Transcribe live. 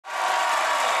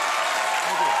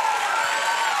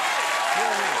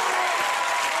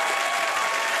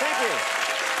you.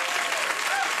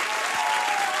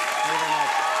 Thank you very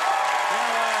much.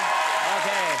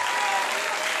 Okay.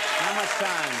 Not much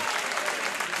time.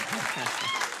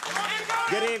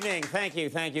 Good evening. Thank you.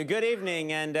 Thank you. Good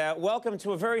evening, and welcome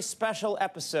to a very special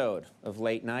episode of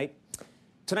Late Night.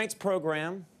 Tonight's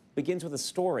program begins with a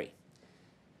story.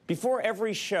 Before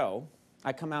every show,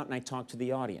 I come out and I talk to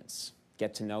the audience,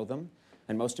 get to know them,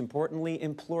 and most importantly,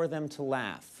 implore them to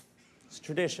laugh. It's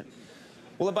tradition.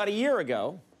 Well, about a year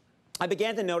ago, I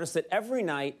began to notice that every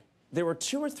night there were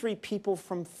 2 or 3 people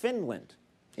from Finland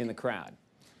in the crowd.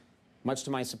 Much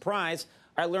to my surprise,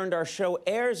 I learned our show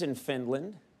airs in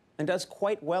Finland and does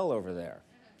quite well over there.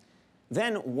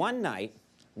 Then one night,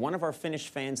 one of our Finnish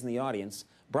fans in the audience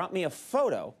brought me a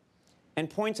photo and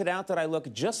pointed out that I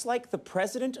look just like the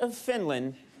president of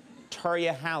Finland,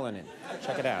 Tarja Halonen.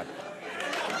 Check it out.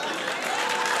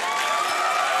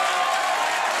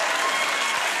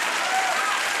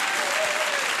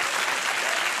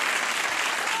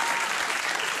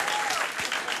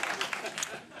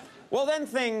 Well, then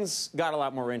things got a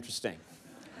lot more interesting.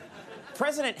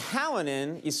 President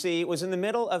Halonen, you see, was in the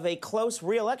middle of a close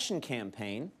re-election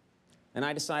campaign, and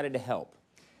I decided to help.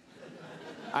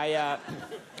 I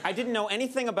didn't know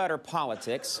anything about her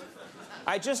politics.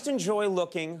 I just enjoy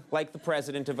looking like the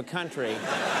president of a country,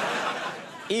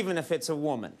 even if it's a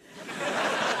woman.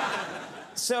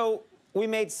 So we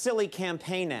made silly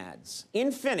campaign ads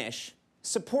in Finnish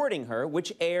supporting her,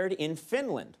 which aired in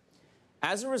Finland.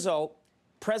 As a result,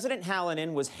 President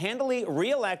Halonen was handily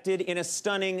re-elected in a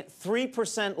stunning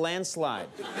 3% landslide.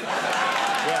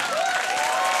 Yeah.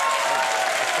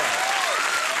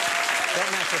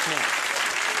 Don't mess with me.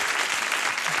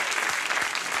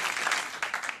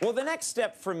 Well, the next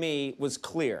step for me was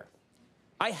clear.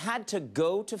 I had to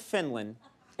go to Finland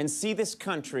and see this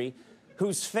country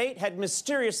whose fate had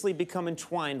mysteriously become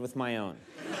entwined with my own.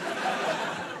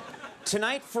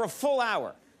 Tonight, for a full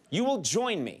hour, you will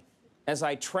join me as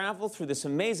I travel through this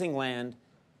amazing land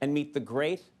and meet the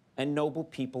great and noble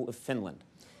people of Finland.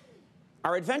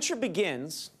 Our adventure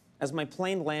begins as my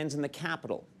plane lands in the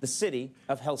capital, the city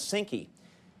of Helsinki.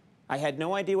 I had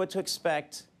no idea what to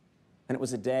expect, and it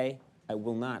was a day I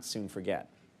will not soon forget.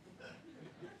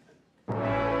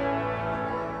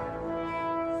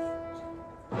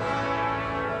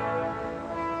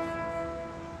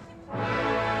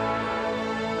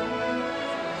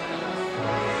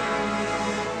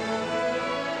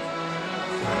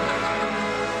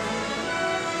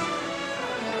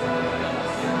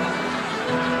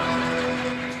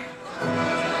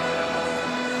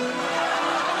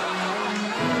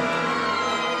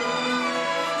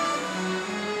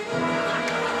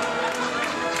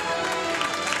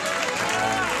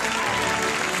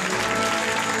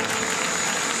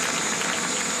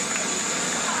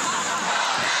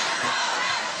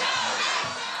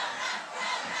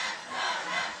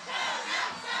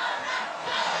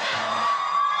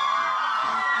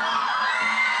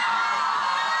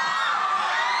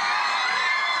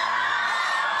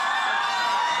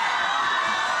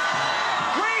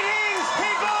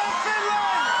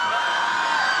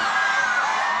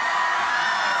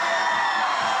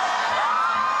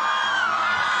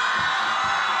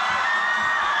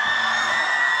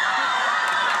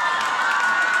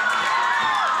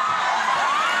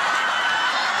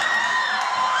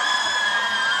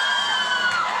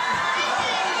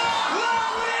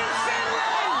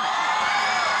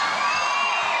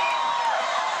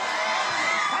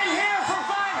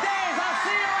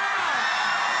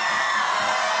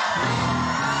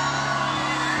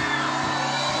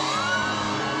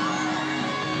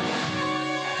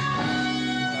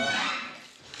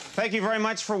 Thank you very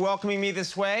much for welcoming me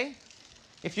this way.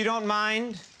 If you don't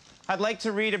mind, I'd like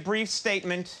to read a brief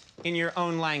statement in your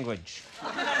own language.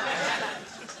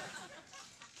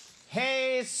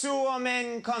 Hei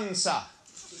Suomen kansa,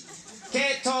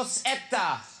 kiitos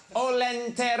että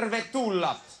olen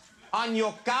tervetullut. On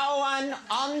jo kauan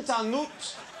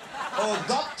antanut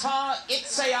odottaa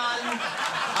itseään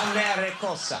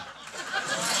Amerikassa.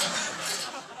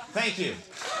 Thank you.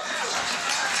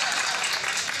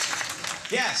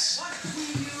 Yes. What do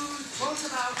you talk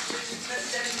about with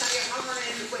President Tarja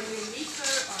Halonen when you meet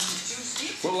her on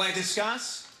Tuesday? What will I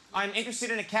discuss? I'm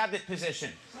interested in a cabinet position.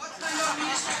 What kind of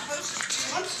minister post do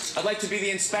you want? I'd like to be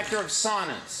the inspector of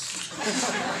saunas.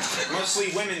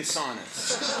 Mostly women's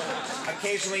saunas.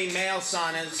 Occasionally male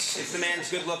saunas if the man's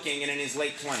good looking and in his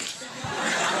late 20s.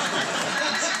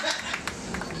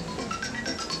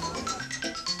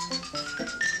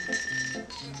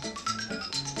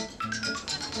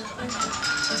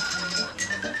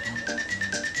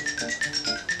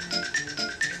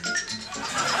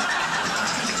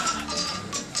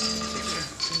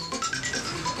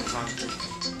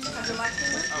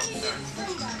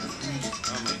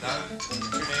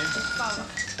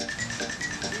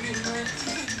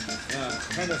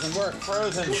 That doesn't work.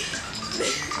 Frozen.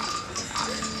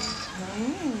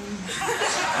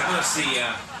 I noticed the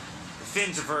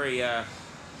Finns are very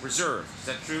reserved. Is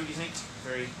that true, do you think?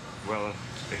 Very... Well,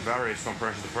 it varies from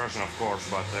person to person, of course,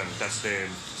 but that's the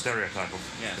stereotype of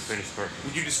the Finnish person.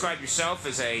 Would you describe yourself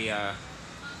as a,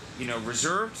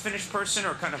 reserved Finnish person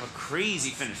or kind of a crazy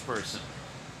Finnish person?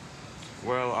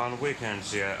 Well, on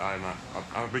weekends, yeah, I'm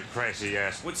a bit crazy,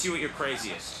 yes. What's you at your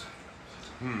craziest?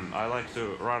 I like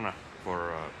to run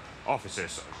for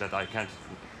offices that I can't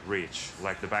reach,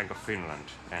 like the Bank of Finland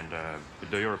and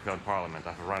the European Parliament.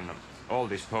 I've run all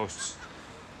these posts,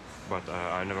 but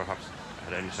I never have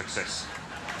had any success.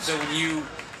 So when you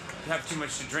have too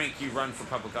much to drink, you run for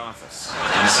public office?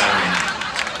 I'm sorry.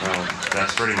 Well,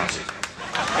 that's pretty much it.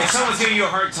 If someone's giving you a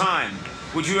hard time,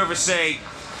 would you ever say,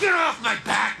 "Get off my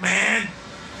back, man"?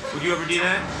 Would you ever do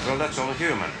that? Well, that's only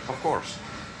human, of course.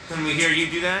 Can we hear you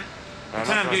do that?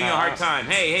 Pretend I'm giving you a hard time.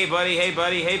 Hey, buddy, hey,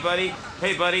 buddy, hey, buddy,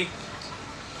 hey, buddy.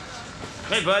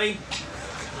 Hey, buddy.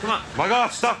 Come on. My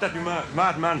God, stop that, you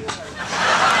madman. Wow.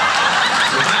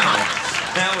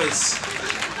 That was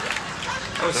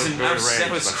I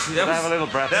have a little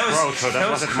breath throat, so that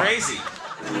wasn't crazy.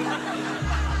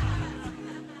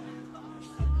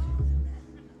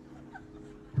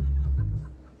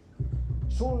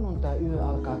 Sunnuntai-yö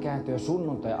alkaa kääntyä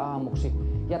sunnuntai-aamuksi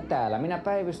ja täällä minä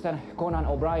päivystän Conan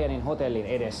O'Brienin hotellin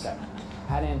edessä.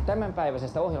 Hänen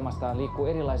tämänpäiväisestä ohjelmastaan liikkuu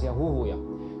erilaisia huhuja.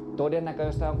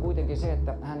 Todennäköistä on kuitenkin se,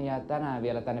 että hän jää tänään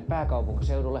vielä tänne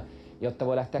pääkaupunkiseudulle, jotta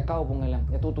voi lähteä kaupungille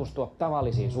ja tutustua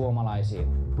tavallisiin suomalaisiin.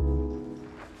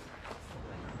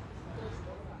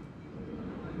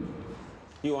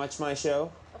 You watch my show?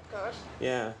 Of course.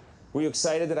 Yeah. Were you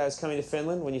excited that I was coming to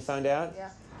Finland when you found out?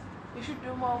 Yeah. You should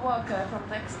do more Walker from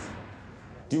Texas.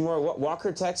 Do more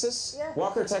Walker, Texas? Yeah.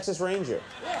 Walker, Texas Ranger.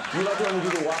 Yeah. You like it when we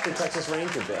do the Walker, Texas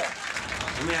Ranger bit.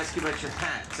 Let me ask you about your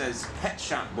hat. It says Pet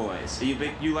Shop Boys. Are you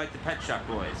big? You like the Pet Shop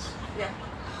Boys? Yeah.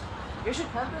 You should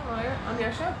have them on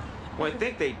your show. Well, I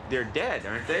think they're dead,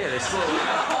 aren't they? Are they still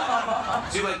alive?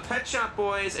 So you like Pet Shop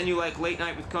Boys and you like Late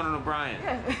Night with Conan O'Brien?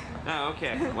 Yeah. Oh,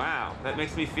 okay. Wow. That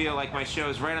makes me feel like my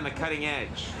show's right on the cutting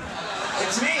edge.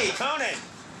 It's me, Conan.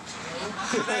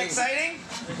 Isn't that exciting?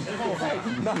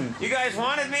 You guys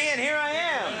wanted me, and here I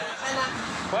am. China.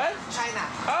 What? China.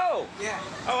 Oh. Yeah.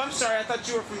 Oh, I'm sorry. I thought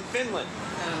you were from Finland.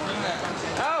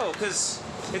 Oh, because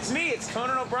it's me. It's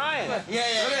Conan O'Brien. Yeah.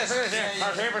 Look at this. Look at this.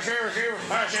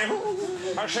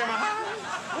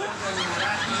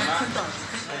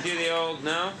 I do the old,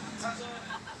 no?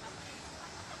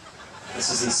 This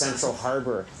is the Central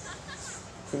Harbor.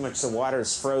 Pretty much the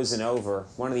water's frozen over.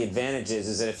 One of the advantages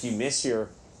is that if you miss your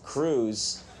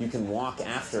cruise, you can walk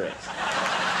after it.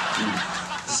 You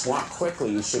just walk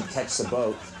quickly, you should catch the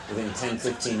boat within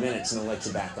 10-15 minutes and they'll let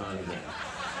you back on again.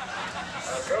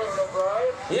 Conan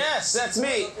O'Brien? Yes, that's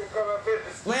me.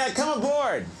 May I come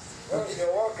aboard? Yes,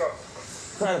 you're welcome.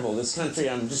 Incredible, this country,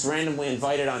 I'm just randomly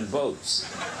invited on boats.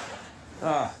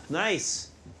 Ah,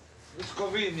 nice. It's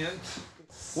convenient.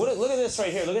 Look at this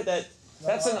right here, look at that.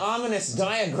 That's an ominous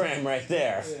diagram right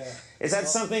there. Yeah. Is that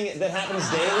something that happens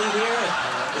daily here?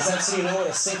 Is that so you know what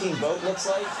a sinking boat looks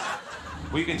like?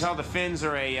 Well, you can tell the Finns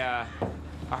are a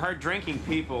hard-drinking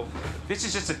people. This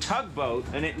is just a tugboat,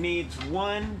 and it needs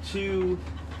 1, 2,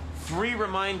 3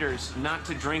 reminders not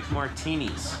to drink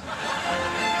martinis.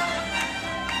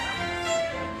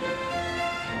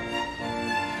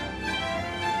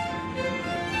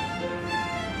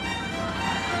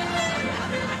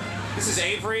 This is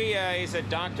Avery. He's a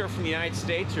doctor from the United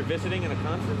States. You're visiting at a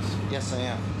conference? Yes, I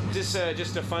am. Is this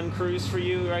just a fun cruise for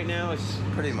you right now? It's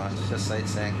Pretty much, just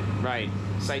sightseeing. right,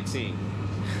 sightseeing.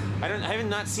 I have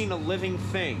not seen a living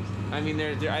thing. I mean,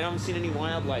 I haven't seen any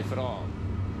wildlife at all.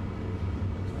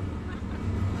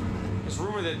 There's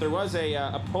rumor that there was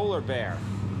a polar bear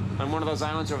on one of those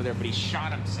islands over there, but he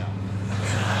shot himself.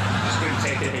 Just couldn't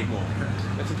take it anymore.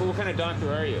 What kind of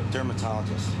doctor are you?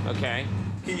 Dermatologist. Okay.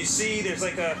 Can you see there's some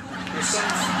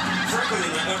freckling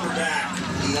in my upper back?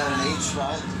 You got an age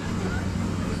spot?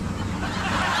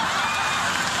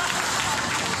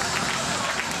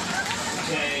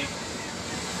 Okay.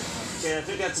 Okay, I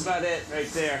think that's about it right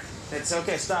there. It's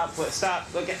okay, stop,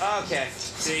 look at, okay.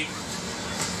 See?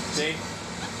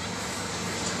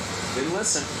 Didn't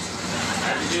listen. I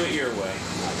had to do it your way.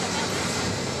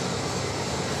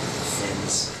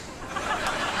 Fins.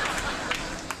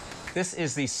 This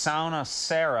is the Sauna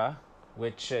Sarah,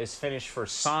 which is Finnish for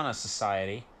Sauna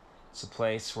Society. It's a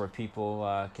place where people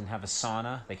can have a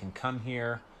sauna. They can come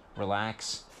here,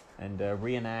 relax, and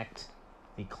reenact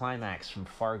the climax from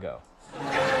Fargo. Your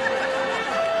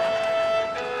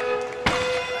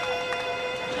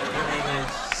name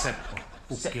is Seppo.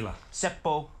 Pukkila.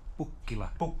 Seppo Pukkila.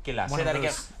 Pukkila. One Say of that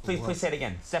again. those Please say it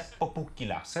again. Seppo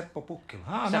Pukkila. Seppo Pukkila.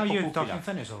 Ah, Seppo now you're Pukkila. talking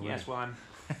Finnish already. Yes, well, I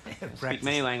speak Practice.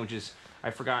 many languages.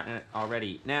 I've forgotten it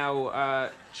already. Now,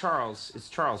 Charles, it's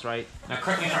Charles, right? Now,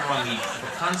 correct me if I'm wrong. The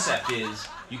concept is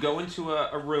you go into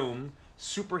a room,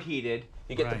 superheated,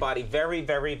 you get the Right. body very,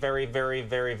 very, very, very,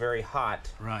 very, very hot.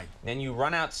 Right. Then you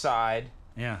run outside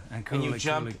Yeah, and and you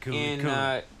jump in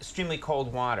extremely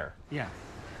cold water. Yeah.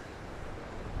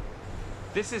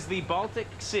 This is the Baltic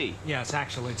Sea. Yes,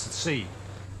 actually, it's a sea.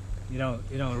 You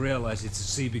don't realize it's a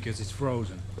sea because it's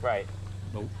frozen. Right.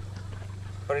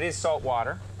 But it is salt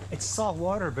water. It's salt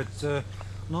water, but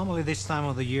normally this time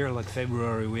of the year, like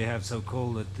February, we have so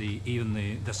cold that even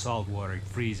the salt water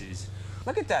freezes.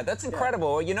 Look at that. That's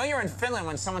incredible. You know you're in Finland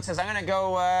when someone says, I'm gonna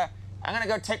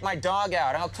go take my dog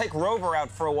out. I'll take Rover out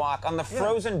for a walk on the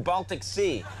frozen Baltic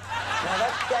Sea. Now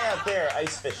that guy out there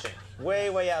ice fishing,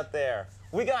 way out there.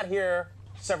 We got here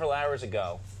several hours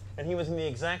ago, and he was in the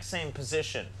exact same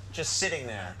position, just sitting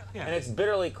there. Yeah. And it's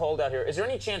bitterly cold out here. Is there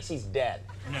any chance he's dead?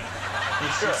 No. You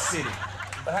sure? It's sitting.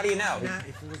 But how do you know? Yeah,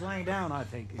 if he was laying down, I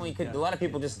think. Well, a lot of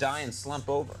people just die and slump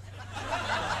over.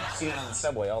 See it on the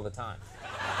subway all the time.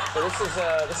 So this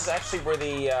is actually where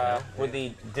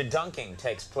the dedunking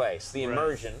takes place, the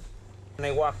immersion. And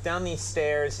they walk down these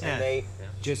stairs and they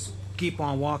just keep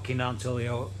on walking until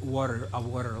the water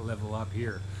level up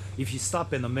here. If you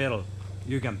stop in the middle,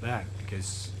 you come back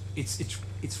because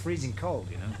it's freezing cold,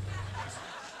 you know.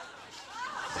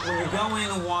 When you go in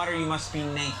the water, you must be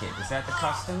naked. Is that the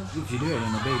custom? If you do it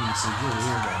in the bathing suit, you'll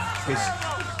hear that. Because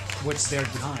what's there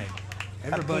to hide?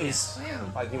 Everybody's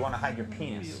like you want to hide your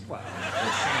penis. Well,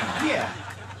 Yeah.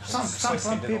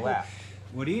 some people.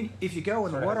 If you go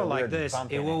in the Sort of water has a like weird this,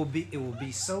 bump it in will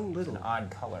be so little. An odd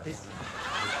color.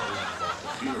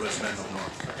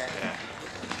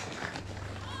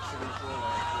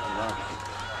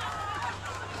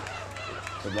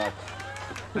 Good luck.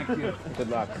 Thank you. Good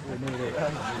luck. We need it. Good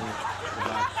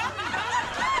luck.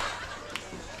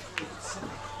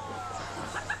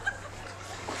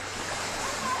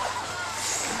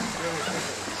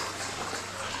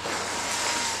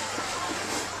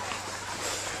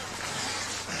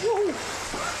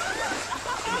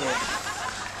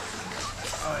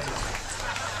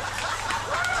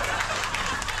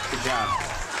 Good job.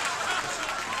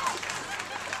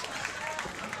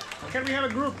 Can we have a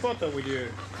group photo with you?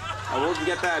 I will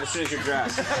get that as soon as you're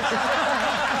dressed. No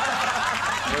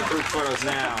group photos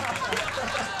now.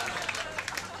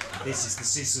 This is the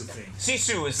sisu thing.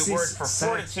 Sisu is the word for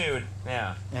fortitude.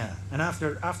 Yeah. Yeah. And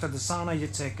after the sauna, you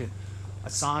take a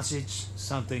sausage,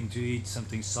 something to eat,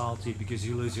 something salty, because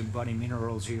you lose your body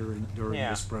minerals here during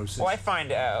this process. Well, I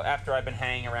find after I've been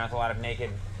hanging around with a lot of naked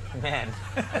men,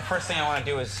 the first thing I want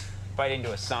to do is bite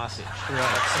into a sausage.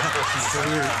 Right. It's a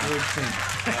weird thing.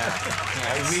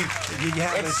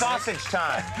 It's sausage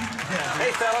time.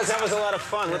 Hey, fellas, that was a lot of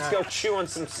fun. Let's go chew on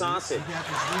some sausage. You have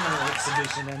this mineral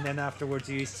exhibition, and then afterwards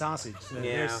you eat sausage.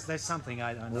 There's something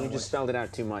I don't know. You just spelled it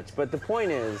out too much. But the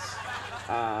point is,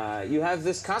 you have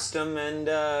this custom, and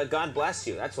God bless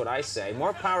you. That's what I say.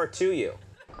 More power to you.